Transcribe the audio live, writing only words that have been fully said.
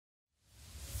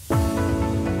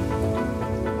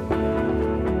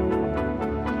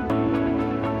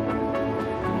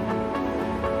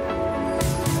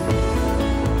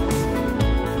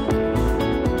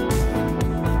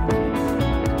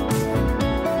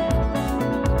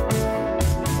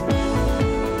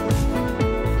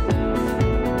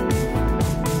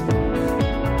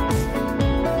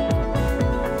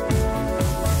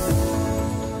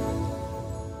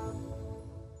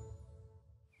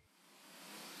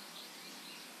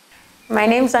My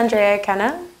name's Andrea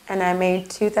Kenna, and I'm a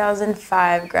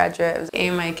 2005 graduate of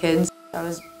AMIkids. I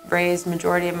was raised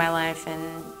majority of my life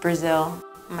in Brazil.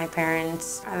 My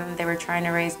parents, they were trying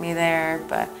to raise me there,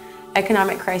 but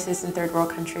economic crisis in third world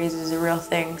countries is a real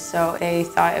thing, so they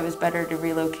thought it was better to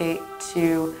relocate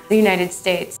to the United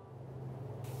States.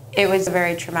 It was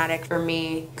very traumatic for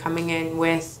me coming in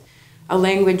with a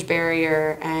language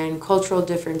barrier and cultural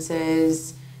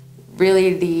differences.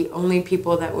 Really, the only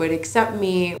people that would accept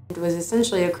me was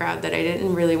essentially a crowd that I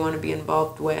didn't really want to be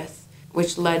involved with,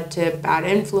 which led to bad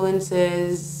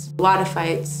influences, a lot of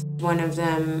fights, one of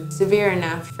them severe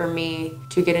enough for me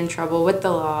to get in trouble with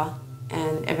the law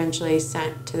and eventually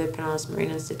sent to the Pinellas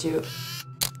Marine Institute.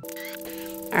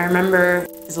 I remember,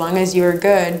 as long as you were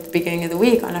good at the beginning of the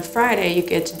week, on a Friday, you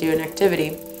get to do an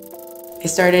activity. I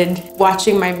started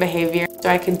watching my behavior so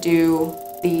I could do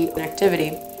the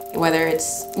activity, whether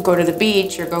it's go to the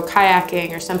beach or go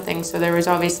kayaking or something, so there was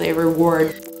obviously a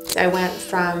reward. I went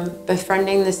from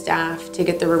befriending the staff to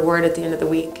get the reward at the end of the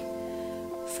week.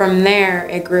 From there,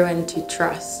 it grew into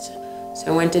trust. So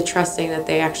I went to trusting that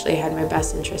they actually had my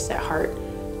best interests at heart.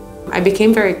 I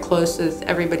became very close with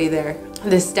everybody there,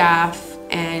 the staff,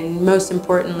 and most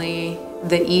importantly,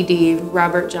 the ED,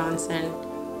 Robert Johnson.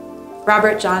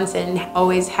 Robert Johnson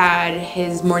always had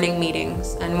his morning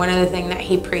meetings, and one of the things that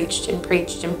he preached and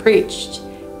preached and preached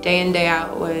day in, day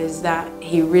out was that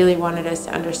he really wanted us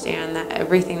to understand that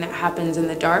everything that happens in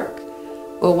the dark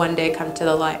will one day come to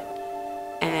the light.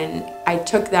 And I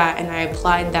took that and I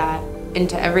applied that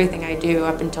into everything I do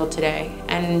up until today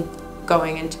and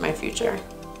going into my future.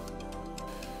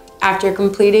 After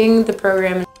completing the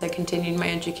program, I continued my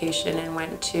education and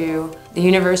went to the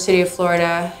University of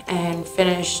Florida and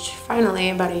finished finally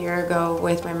about a year ago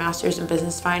with my master's in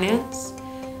business finance.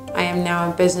 I am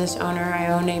now a business owner. I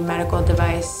own a medical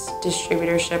device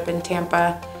distributorship in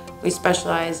Tampa. We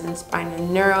specialize in spine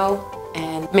and neuro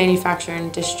and manufacture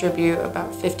and distribute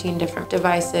about 15 different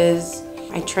devices.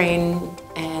 I train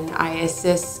and I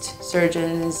assist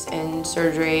surgeons in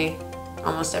surgery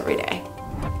almost every day.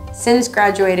 Since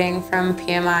graduating from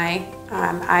PMI,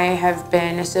 I have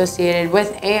been associated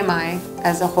with AMI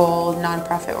as a whole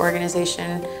nonprofit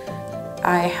organization.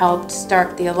 I helped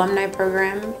start the alumni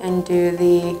program and do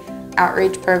the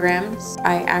outreach programs.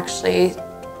 I actually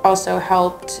also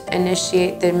helped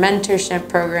initiate the mentorship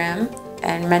program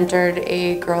and mentored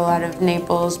a girl out of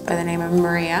Naples by the name of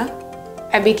Maria.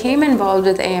 I became involved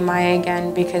with AMI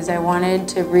again because I wanted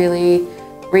to really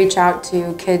reach out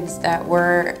to kids that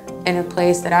were in a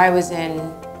place that I was in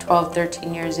 12,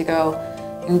 13 years ago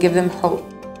and give them hope.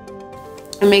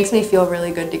 It makes me feel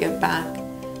really good to give back.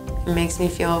 It makes me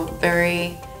feel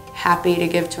very happy to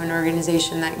give to an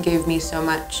organization that gave me so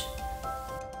much.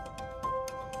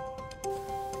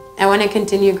 I want to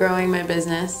continue growing my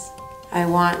business. I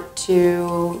want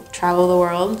to travel the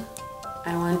world.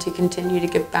 I want to continue to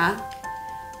give back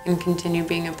and continue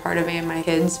being a part of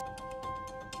AMIkids.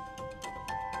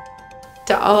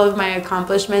 To all of my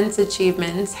accomplishments,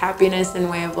 achievements, happiness, and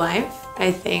way of life,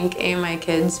 I thank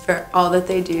AMIkids for all that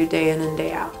they do day in and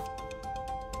day out.